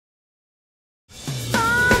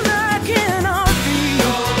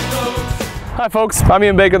Hi folks, I'm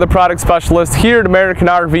Ian Baker, the product specialist here at American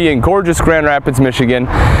RV in gorgeous Grand Rapids, Michigan.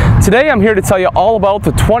 Today I'm here to tell you all about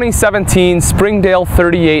the 2017 Springdale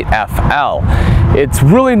 38FL. It's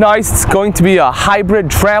really nice. It's going to be a hybrid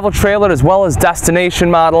travel trailer as well as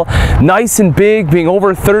destination model. Nice and big, being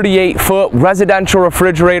over 38 foot, residential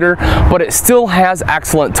refrigerator, but it still has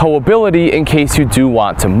excellent towability in case you do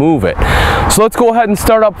want to move it. So let's go ahead and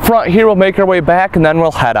start up front here. We'll make our way back and then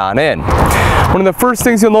we'll head on in. One of the first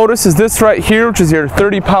things you'll notice is this right here, which is your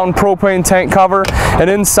 30-pound propane tank cover, and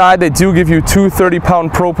inside they do give you two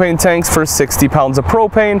 30-pound propane tanks for 60 pounds of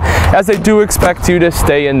propane, as they do expect you to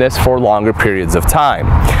stay in this for longer periods of time.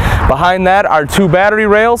 Behind that are two battery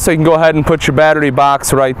rails, so you can go ahead and put your battery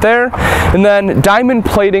box right there, and then diamond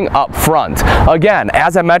plating up front. Again,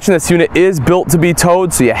 as I mentioned, this unit is built to be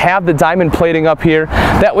towed, so you have the diamond plating up here.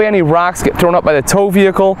 That way any rocks get thrown up by the tow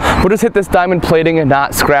vehicle will just hit this diamond plating and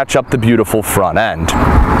not scratch up the beautiful front end.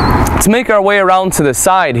 To make our way around to the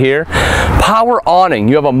side here, power awning.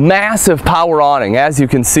 You have a massive power awning, as you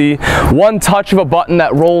can see. One touch of a button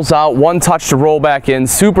that rolls out, one touch to roll back in.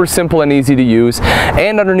 Super simple and easy to use.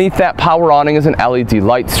 And underneath that power awning is an LED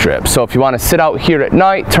light strip. So if you want to sit out here at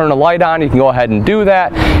night, turn a light on, you can go ahead and do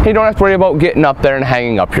that. And you don't have to worry about getting up there and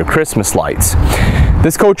hanging up your Christmas lights.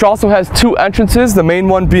 This coach also has two entrances, the main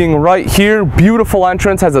one being right here. Beautiful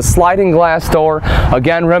entrance, has a sliding glass door,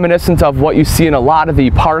 again reminiscent of what you see in a lot of the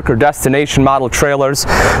park or destination model trailers.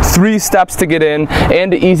 3 steps to get in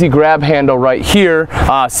and an easy grab handle right here,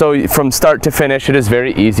 so from start to finish it is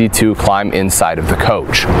very easy to climb inside of the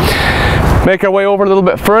coach. Make our way over a little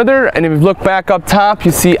bit further, and if you look back up top,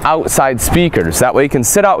 you see outside speakers. That way you can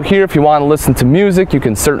sit out here if you want to listen to music, you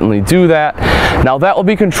can certainly do that. Now that will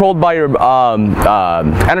be controlled by your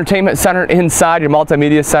entertainment center inside, your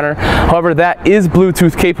multimedia center. However, that is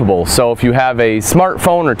Bluetooth capable, so if you have a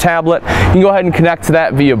smartphone or tablet, you can go ahead and connect to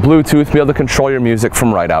that via Bluetooth, be able to control your music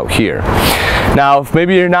from right out here. Now, if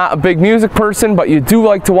maybe you're not a big music person, but you do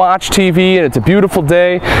like to watch TV and it's a beautiful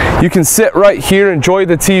day, you can sit right here, enjoy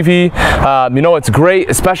the TV. You know, it's great,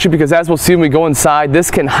 especially because as we'll see when we go inside, this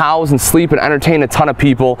can house and sleep and entertain a ton of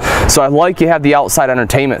people. So I like you have the outside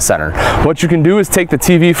entertainment center. What you can do is take the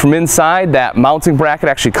TV from inside. That mounting bracket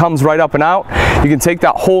actually comes right up and out. You can take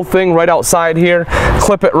that whole thing right outside here,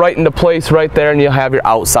 clip it right into place right there, and you'll have your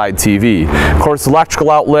outside TV. Of course, the electrical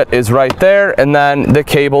outlet is right there, and then the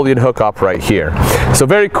cable you'd hook up right here. So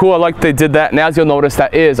very cool. I like they did that, and as you'll notice,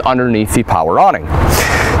 that is underneath the power awning.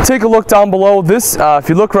 Take a look down below. This, if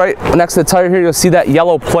you look right next to the tire here, you'll see that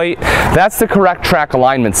yellow plate. That's the correct track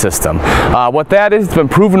alignment system. What that is, it's been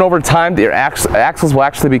proven over time that your axles will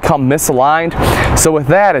actually become misaligned. So with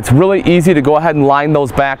that, it's really easy to go ahead and line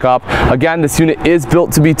those back up. Again, this unit is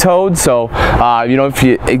built to be towed, so you know, if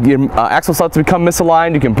your axle starts to become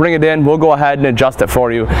misaligned, you can bring it in. We'll go ahead and adjust it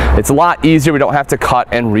for you. It's a lot easier. We don't have to cut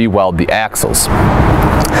and re-weld the axles.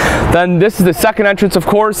 Then this is the second entrance, of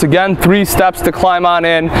course. Again, 3 steps to climb on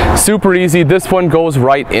in. Super easy. This one goes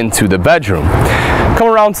right into the bedroom. Come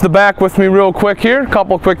around to the back with me real quick here. A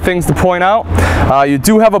couple quick things to point out. You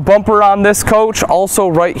do have a bumper on this coach. Also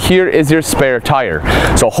right here is your spare tire.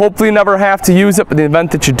 So hopefully you never have to use it, but in the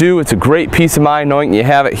event that you do, it's a great peace of mind knowing you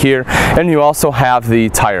have it here. And you also have the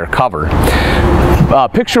tire cover.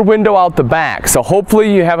 Picture window out the back, so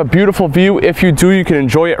hopefully you have a beautiful view. If you do, you can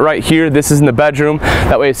enjoy it right here. This is in the bedroom.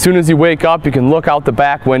 That way as soon as you wake up, you can look out the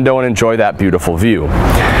back window and enjoy that beautiful view.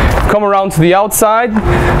 Come around to the outside,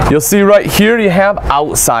 you'll see right here you have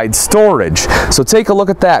outside storage. So take a look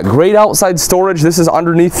at that. Great outside storage. This is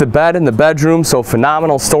underneath the bed in the bedroom, so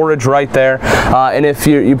phenomenal storage right there. And if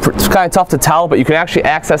it's kind of tough to tell, but you can actually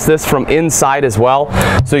access this from inside as well.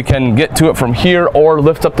 So you can get to it from here or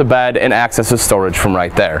lift up the bed and access the storage from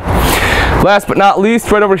right there. Last but not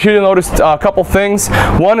least, right over here you'll notice a couple things.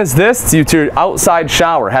 One is this, it's your outside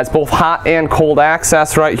shower. It has both hot and cold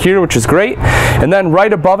access right here, which is great. And then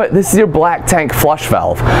right above it, this is your black tank flush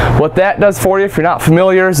valve. What that does for you, if you're not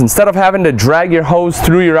familiar, is instead of having to drag your hose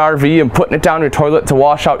through your RV and putting it down your toilet to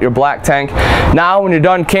wash out your black tank, now when you're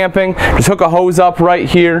done camping, just hook a hose up right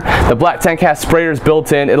here. The black tank has sprayers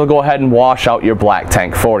built in. It'll go ahead and wash out your black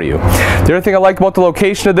tank for you. The other thing I like about the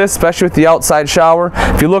location of this, especially with the outside shower,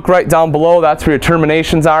 if you look right down below, that's where your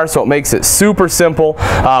terminations are, so it makes it super simple.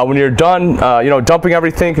 When you're done you know, dumping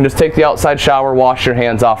everything, you can just take the outside shower, wash your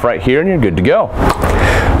hands off right here, and you're good to go.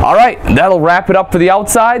 All right, that'll wrap it up for the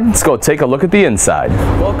outside. Let's go take a look at the inside.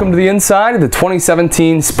 Welcome to the inside of the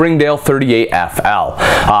 2017 Springdale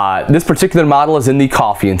 38FL. This particular model is in the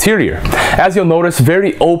coffee interior. As you'll notice,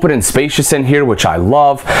 very open and spacious in here, which I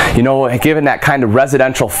love. You know, given that kind of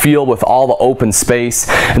residential feel with all the open space.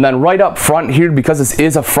 And then right up front here, because this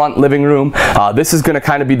is a front living room, this is going to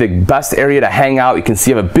kind of be the best area to hang out. You can see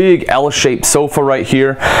you have a big L-shaped sofa right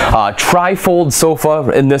here. Tri-fold sofa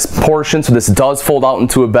in this portion, so this does fold out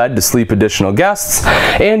into a bed to sleep additional guests,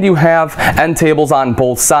 and you have end tables on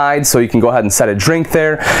both sides, so you can go ahead and set a drink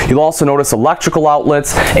there. You'll also notice electrical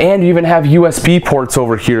outlets, and you even have USB ports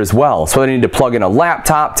over here as well, so whether you need to plug in a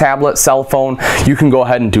laptop, tablet, cell phone, you can go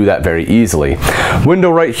ahead and do that very easily.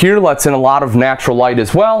 Window right here lets in a lot of natural light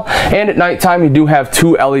as well, and at nighttime you do have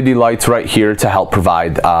two LED lights right here to help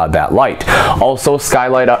provide that light. Also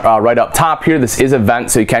skylight right up top here. This is a vent,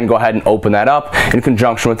 so you can go ahead and open that up in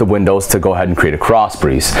conjunction with the windows to go ahead and create a cross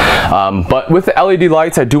breeze. But with the LED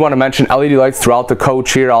lights, I do want to mention LED lights throughout the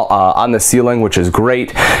coach here on the ceiling, which is great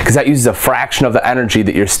because that uses a fraction of the energy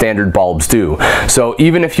that your standard bulbs do. So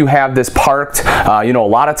even if you have this parked, you know, a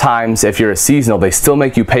lot of times if you're a seasonal, they still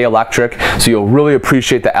make you pay electric, so you'll really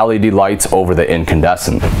appreciate the LED lights over the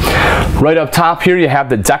incandescent. Right up top here, you have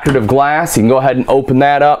the decorative glass. You can go ahead and open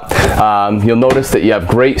that up. You'll notice that you have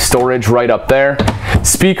great storage right up there.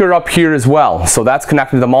 Speaker up here as well, so that's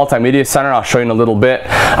connected to the multimedia center. I'll show you in a little bit.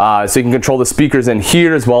 So you can control the speakers in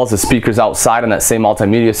here as well as the speakers outside on that same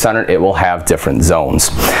multimedia center. It will have different zones.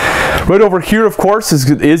 Right over here, of course,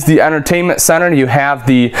 is the entertainment center. You have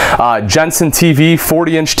the Jensen TV,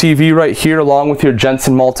 40-inch TV right here, along with your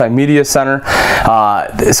Jensen multimedia center.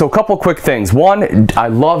 So a couple quick things. One, I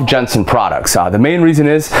love Jensen products. The main reason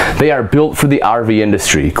is they are built for the RV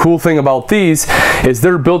industry. Cool thing about these is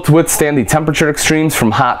they're built to withstand the temperature extremes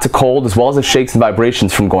from hot to cold, as well as the shakes and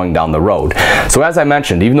vibrations from going down the road. So as I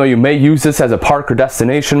mentioned, even though you may use this as a park or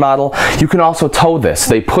destination model, you can also tow this.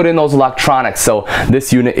 They put in those electronics, so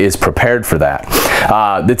this unit is prepared for that.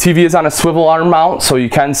 The TV is on a swivel arm mount, so you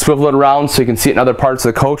can swivel it around so you can see it in other parts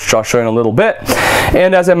of the coach, which I'll show you in a little bit.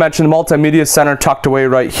 And as I mentioned, the multimedia center tucked away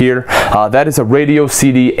right here. That is a radio,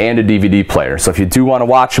 CD, and a DVD player. So if you do want to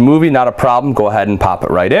watch a movie, not a problem, go ahead and pop it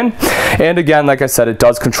right in. And again, like I said, it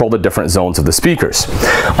does control the different zones of the speakers.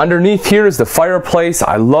 Underneath here is the fireplace.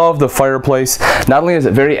 I love the fireplace. Not only is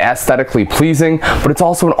it very aesthetically pleasing, but it's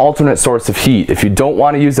also an alternate source of heat. If you don't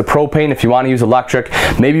want to use the propane, if you want to use electric,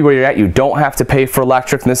 maybe where you're at you don't have to pay for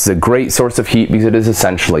electric, and this is a great source of heat because it is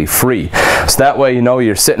essentially free. So that way, you know,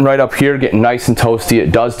 you're sitting right up here getting nice and toasty.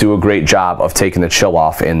 It does do a great job of taking the chill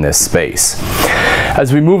off in this space.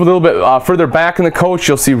 As we move a little bit further back in the coach,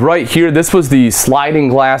 you'll see right here, this was the sliding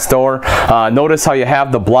glass door. Notice how you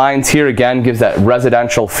have the blinds here. Again, gives that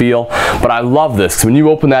residential feel, but I love this because when you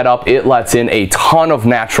open that up, it lets in a ton of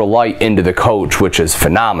natural light into the coach, which is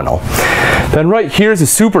phenomenal. Then right here is a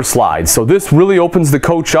super slide, so this really opens the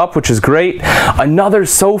coach up, which is great. Another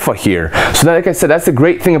sofa here. So that, like I said, that's the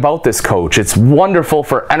great thing about this coach. It's wonderful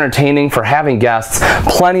for entertaining, for having guests,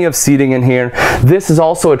 plenty of seating in here. This is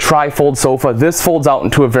also a tri-fold sofa. This folds out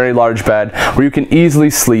into a very large bed where you can easily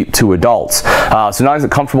sleep two adults. So not only is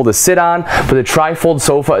it comfortable to sit on, but the tri-fold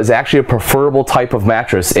sofa is actually a preferable type of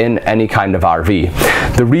mattress in any kind of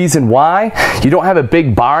RV. The reason why, you don't have a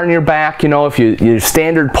big bar in your back. You know, if your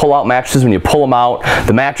standard pull-out mattresses, when you pull them out,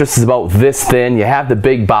 the mattress is about this thin. You have the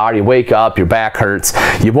big bar, you wake up, your back hurts.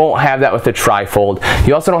 You won't have that with the tri-fold.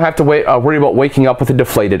 You also don't have to worry about waking up with a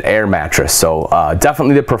deflated air mattress. So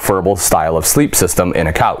definitely the preferable style of sleep system in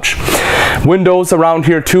a couch. Windows around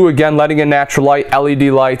here too, again letting in natural light, LED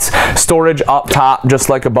lights, storage up top just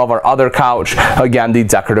like above our other couch. Again, the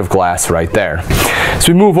decorative glass right there.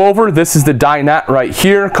 So we move over, this is the dinette right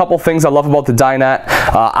here. A couple things I love about the dinette.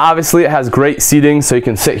 Obviously it has great seating, so you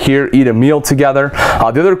can sit here, eat a meal together.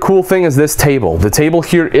 The other cool thing is this table. The table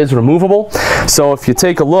here is removable, so if you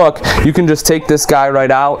take a look, you can just take this guy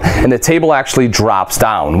right out and the table actually drops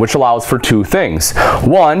down, which allows for two things.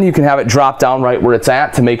 One, you can have it drop down right where it's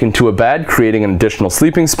at to make into a bed, creating an additional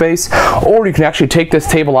sleeping space, or you can actually take this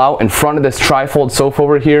table out in front of this tri-fold sofa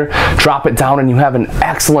over here, drop it down, and you have an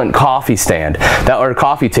excellent coffee stand, or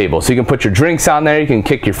coffee table. So you can put your drinks on there, you can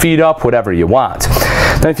kick your feet up, whatever you want.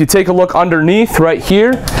 Then if you take a look underneath right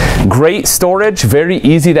here, great storage, very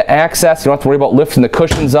easy to access. You don't have to worry about lifting the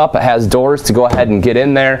cushions up. It has doors to go ahead and get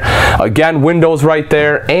in there. Again, windows right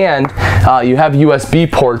there, and you have USB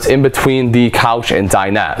ports in between the couch and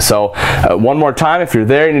dinette. So one more time, if you're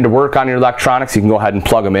there, you need to work on your electronics, you can go ahead and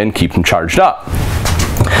plug them in, keep them charged up.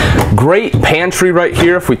 Great pantry right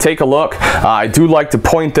here. If we take a look, I do like to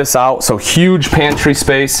point this out. So huge pantry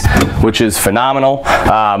space, which is phenomenal.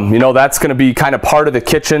 You know, that's going to be kind of part of the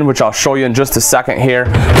kitchen, which I'll show you in just a second here.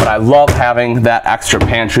 But I love having that extra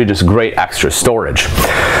pantry, just great extra storage.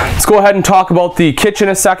 Let's go ahead and talk about the kitchen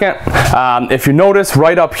a second. If you notice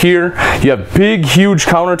right up here, you have big, huge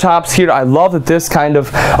countertops here. I love that this kind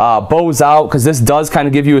of bows out, because this does kind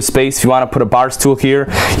of give you a space. If you want to put a bar stool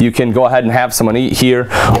here, you can go ahead and have someone eat here.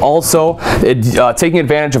 Also, taking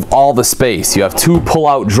advantage of all the space. You have 2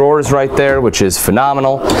 pull-out drawers right there, which is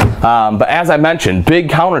phenomenal. But as I mentioned, big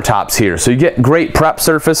countertops here, so you get great prep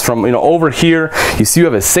surface from, you know, over here. You see you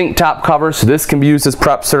have a sink top cover, so this can be used as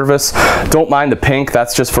prep surface. Don't mind the pink,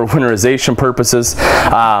 that's just for winterization purposes.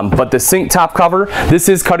 But the sink top cover, this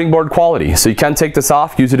is cutting board quality, so you can take this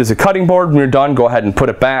off, use it as a cutting board. When you're done, go ahead and put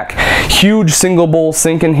it back. Huge single bowl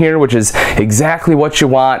sink in here, which is exactly what you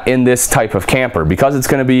want in this type of camper, because it's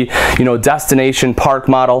going to be, you know, destination park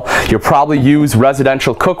model. You'll probably use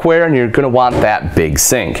residential cookware, and you're going to want that big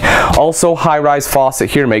sink. Also, high-rise faucet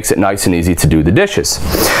here makes it nice and easy to do the dishes.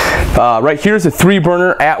 Right here's a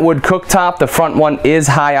 3-burner Atwood cooktop. The front one is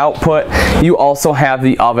high output. You also have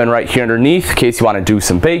the oven right here underneath in case you want to do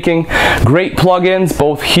some baking. Great plug-ins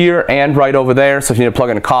both here and right over there, so if you need to plug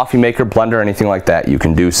in a coffee maker, blender, anything like that, you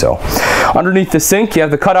can do so. Underneath the sink, you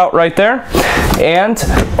have the cutout right there, and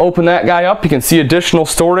open that guy up, you can see additional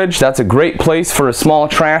storage. That's a great place for a small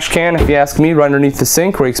trash can, if you ask me, right underneath the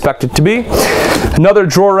sink where you expect it to be. Another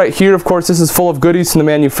drawer right here. Of course, this is full of goodies from the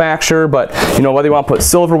manufacturer, but you know, whether you want to put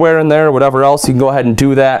silverware in there or whatever else, you can go ahead and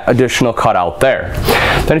do that. Additional cutout there.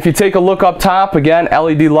 Then if you take a look up top, again,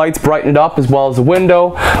 LED lights brighten it up, as well as the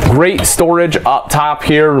window. Great storage up top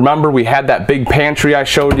here. Remember, we had that big pantry I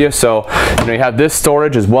showed you, so you know, you have this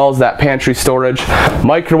storage as well as that pantry storage.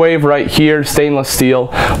 Microwave right here, stainless steel.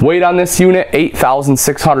 Weight on this unit,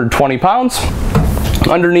 8,620 pounds.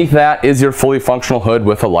 Underneath that is your fully functional hood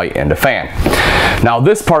with a light and a fan. Now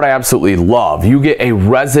this part I absolutely love. You get a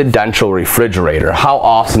residential refrigerator. How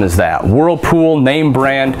awesome is that? Whirlpool, name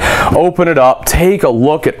brand. Open it up, take a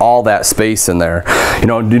look at all that space in there. You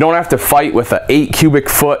know, you don't have to fight with an 8 cubic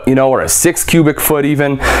foot, you know, or a 6 cubic foot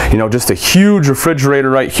even. You know, just a huge refrigerator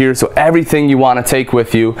right here. So everything you want to take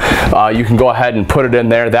with you, you can go ahead and put it in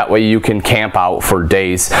there. That way you can camp out for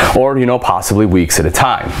days or, you know, possibly weeks at a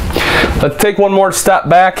time. Let's take one more step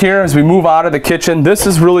back here as we move out of the kitchen. This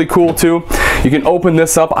is really cool too. You can open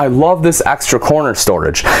this up. I love this extra corner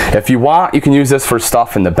storage. If you want, you can use this for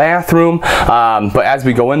stuff in the bathroom, but as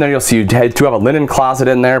we go in there, you'll see you do have a linen closet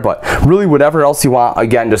in there, but really whatever else you want,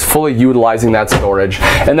 again, just fully utilizing that storage.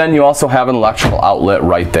 And then you also have an electrical outlet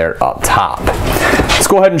right there up top. Let's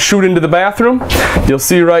go ahead and shoot into the bathroom. You'll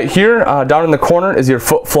see right here, down in the corner is your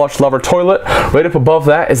foot flush lever toilet. Right up above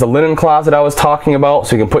that is the linen closet I was talking about,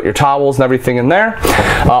 so you can put your towels and everything in there.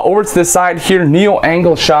 Over to this side here,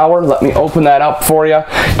 neo-angle shower. Let me open that up for you.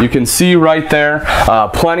 You can see right there,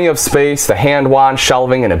 plenty of space, the hand wand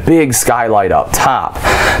shelving, and a big skylight up top.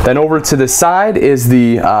 Then over to the side is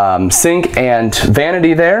the sink and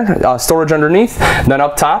vanity there, storage underneath. And then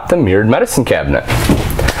up top, the mirrored medicine cabinet.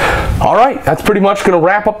 All right, that's pretty much going to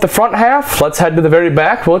wrap up the front half. Let's head to the very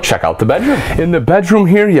back. We'll check out the bedroom. In the bedroom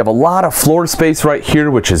here, you have a lot of floor space right here,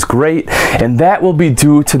 which is great, and that will be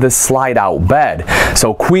due to the slide-out bed.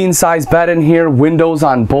 So queen size bed in here, windows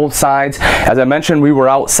on both sides. As I mentioned, we were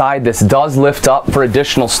outside. This does lift up for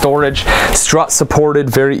additional storage. Strut supported,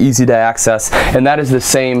 very easy to access, and that is the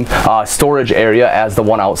same storage area as the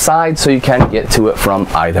one outside, so you can get to it from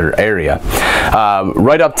either area.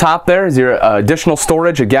 Right up top there is your additional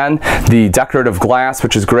storage. Again, the decorative glass,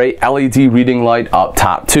 which is great. LED reading light up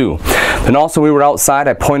top too. Then also, we were outside.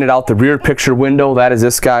 I pointed out the rear picture window. That is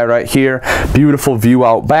this guy right here. Beautiful view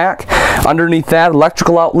out back. Underneath that,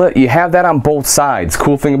 electrical outlet. You have that on both sides.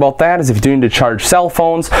 Cool thing about that is if you do need to charge cell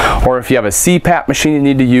phones, or if you have a CPAP machine you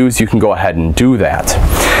need to use, you can go ahead and do that.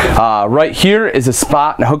 Right here is a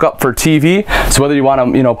spot and hook up for TV. So whether you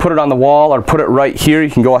want to, you know, put it on the wall or put it right here, you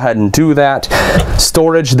can go ahead and do that.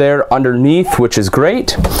 Storage there underneath, which is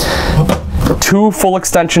great. 2 full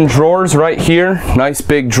extension drawers right here, nice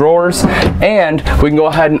big drawers, and we can go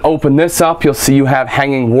ahead and open this up. You'll see you have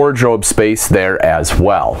hanging wardrobe space there as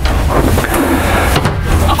well.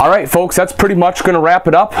 All right, folks, that's pretty much going to wrap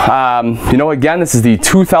it up. You know, again, this is the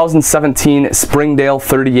 2017 Springdale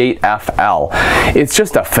 38FL. It's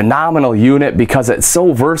just a phenomenal unit because it's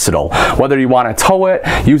so versatile. Whether you want to tow it,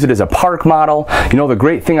 use it as a park model. You know, the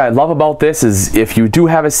great thing I love about this is if you do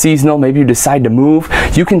have a seasonal, maybe you decide to move,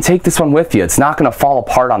 you can take this one with you. It's not going to fall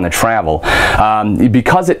apart on the travel.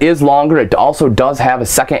 Because it is longer, it also does have a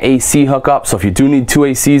second AC hookup. So if you do need 2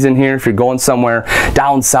 ACs in here, if you're going somewhere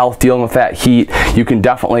down south dealing with that heat, you can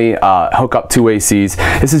definitely hook up 2 ACs.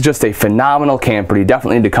 This is just a phenomenal camper. You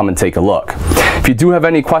definitely need to come and take a look. If you do have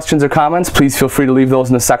any questions or comments, please feel free to leave those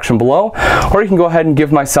in the section below, or you can go ahead and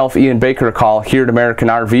give myself, Ian Baker, a call here at American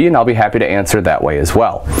RV, and I'll be happy to answer that way as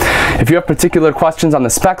well. If you have particular questions on the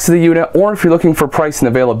specs of the unit, or if you're looking for price and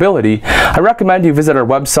availability, I recommend you visit our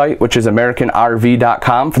website, which is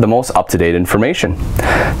AmericanRV.com, for the most up-to-date information.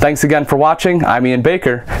 Thanks again for watching. I'm Ian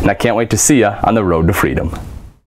Baker, and I can't wait to see you on the road to freedom.